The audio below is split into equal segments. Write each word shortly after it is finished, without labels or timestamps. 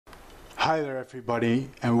Hi there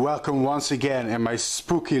everybody, and welcome once again in my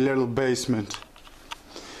spooky little basement.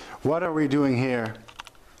 What are we doing here?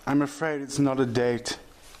 I'm afraid it's not a date.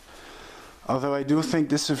 Although I do think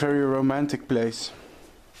this is a very romantic place.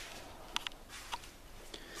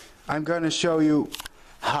 I'm gonna show you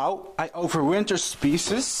how I overwinter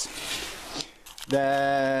species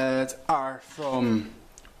that are from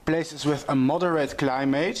places with a moderate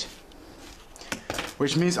climate,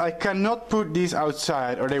 which means I cannot put these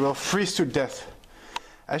outside or they will freeze to death.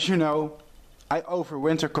 As you know, I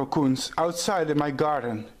overwinter cocoons outside in my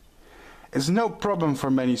garden. It's no problem for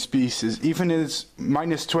many species, even if it's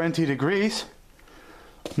minus 20 degrees.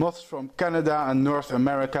 Moths from Canada and North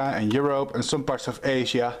America and Europe and some parts of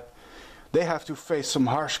Asia, they have to face some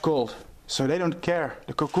harsh cold, so they don't care.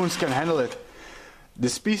 The cocoons can handle it. The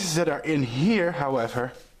species that are in here,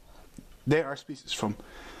 however, they are species from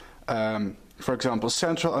for example,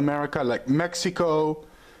 Central America, like Mexico,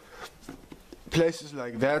 places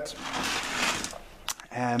like that.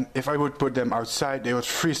 And if I would put them outside, they would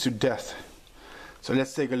freeze to death. So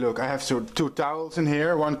let's take a look. I have two towels in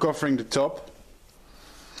here, one covering the top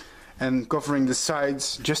and covering the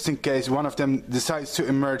sides, just in case one of them decides to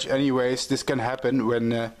emerge anyways. This can happen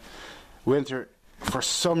when winter, for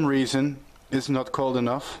some reason, is not cold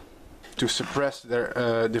enough to suppress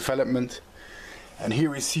their development. And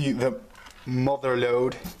here we see the mother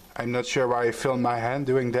load. I'm not sure why I filmed my hand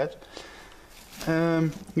doing that.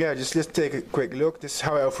 Yeah, just let's take a quick look. This is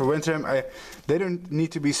how I overwinter them. They don't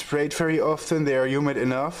need to be sprayed very often. They are humid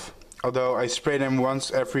enough, although I spray them once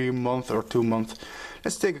every month or 2 months.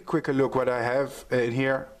 Let's take a quicker look what I have in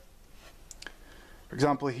here. For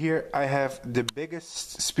example, here I have the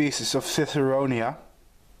biggest species of Citheronia.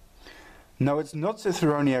 No, it's not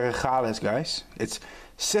Citheronia regalis, guys. It's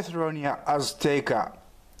Citheronia azteca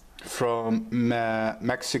from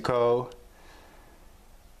Mexico,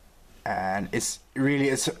 and it's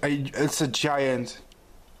a giant.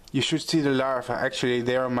 You should see the larvae. Actually,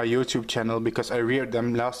 they're on my YouTube channel because I reared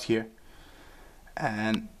them last year.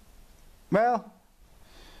 And well,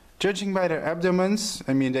 judging by their abdomens,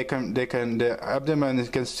 I mean, the abdomen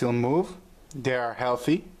can still move. They are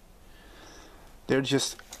healthy. They're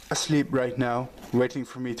just asleep right now, waiting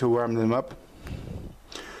for me to warm them up.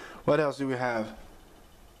 What else do we have?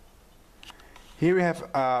 Here we have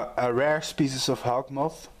a rare species of hawk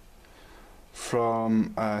moth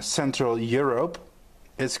from Central Europe.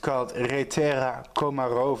 It's called Reitera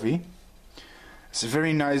komarovi. It's a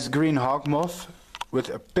very nice green hawk moth with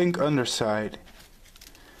a pink underside.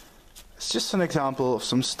 It's just an example of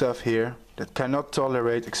some stuff here that cannot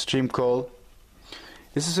tolerate extreme cold.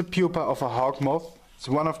 This is a pupa of a hawk moth. It's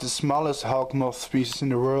one of the smallest hawk moth species in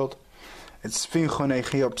the world. It's Sphingidae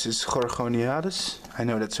gorgoniades. I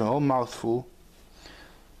know that's a whole mouthful.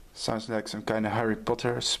 Sounds like some kind of Harry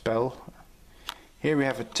Potter spell. Here we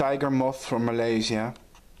have a tiger moth from Malaysia.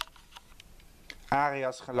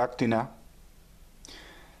 Arias galactina.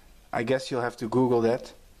 I guess you'll have to Google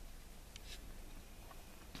that.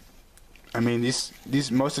 I mean,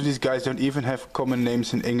 most of these guys don't even have common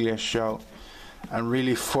names in English, so I'm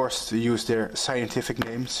really forced to use their scientific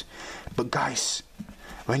names. But guys,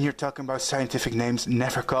 when you're talking about scientific names,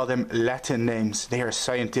 never call them Latin names. They are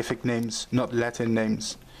scientific names, not Latin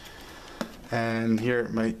names. And here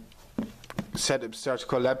my setup starts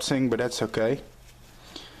collapsing, but that's okay.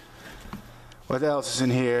 What else is in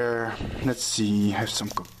here? Let's see, I have some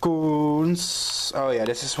cocoons. Oh yeah,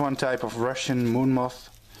 this is one type of Russian moon moth,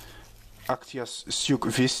 Actias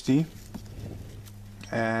sukvisti.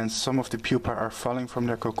 And some of the pupa are falling from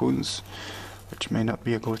their cocoons, which may not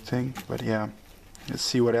be a good thing, but yeah. Let's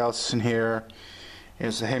see what else is in here.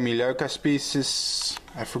 Here's a Hemileuca species.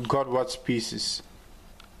 I forgot what species.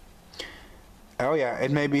 Oh yeah, it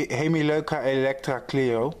may be Hemileuca electra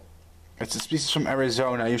Cleo. It's a species from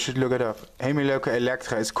Arizona, you should look it up. Hemileuca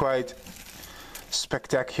electra is quite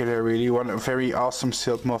spectacular, really. A very awesome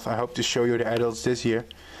silk moth. I hope to show you the adults this year.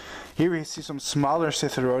 Here we see some smaller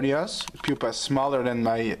Citheronias. The pupa is smaller than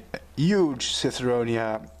my huge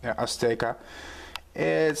Citheronia azteca.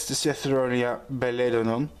 It's the Citheronia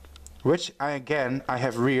belledonon, which I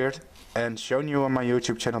have reared and shown you on my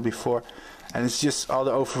YouTube channel before. And it's just all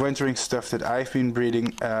the overwintering stuff that I've been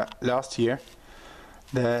breeding last year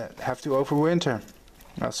that have to overwinter.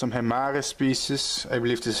 Some Hemaris species. I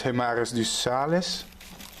believe this is Hemaris dusalis.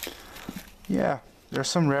 Yeah, there are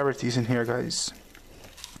some rarities in here, guys.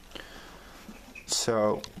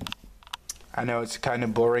 So I know it's kind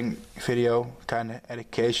of boring video, kind of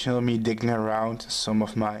educational, me digging around some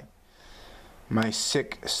of my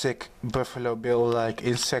sick buffalo bill like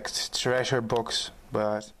insect treasure box,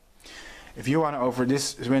 but if you want to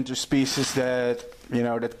overwinter species that, you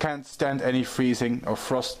know, that can't stand any freezing or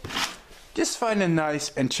frost, just find a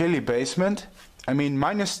nice and chilly basement. I mean,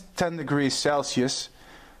 minus 10 degrees Celsius.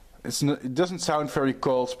 It doesn't sound very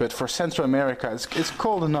cold, but for Central America, it's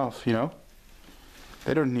cold enough, you know.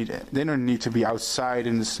 They don't need to be outside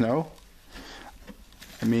in the snow.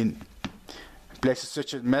 I mean, places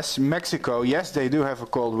such as Mexico, yes, they do have a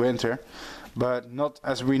cold winter, but not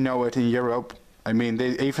as we know it in Europe. I mean,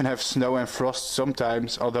 they even have snow and frost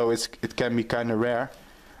sometimes, although it can be kind of rare.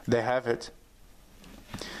 They have it.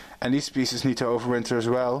 And these species need to overwinter as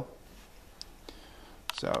well.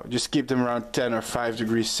 So just keep them around 10 or 5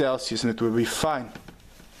 degrees Celsius and it will be fine.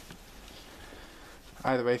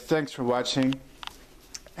 Either way, thanks for watching.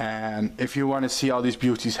 And if you want to see all these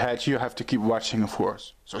beauties hatch, you have to keep watching, of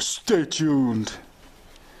course. So stay tuned.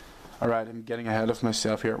 Alright, I'm getting ahead of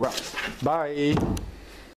myself here. Well, bye.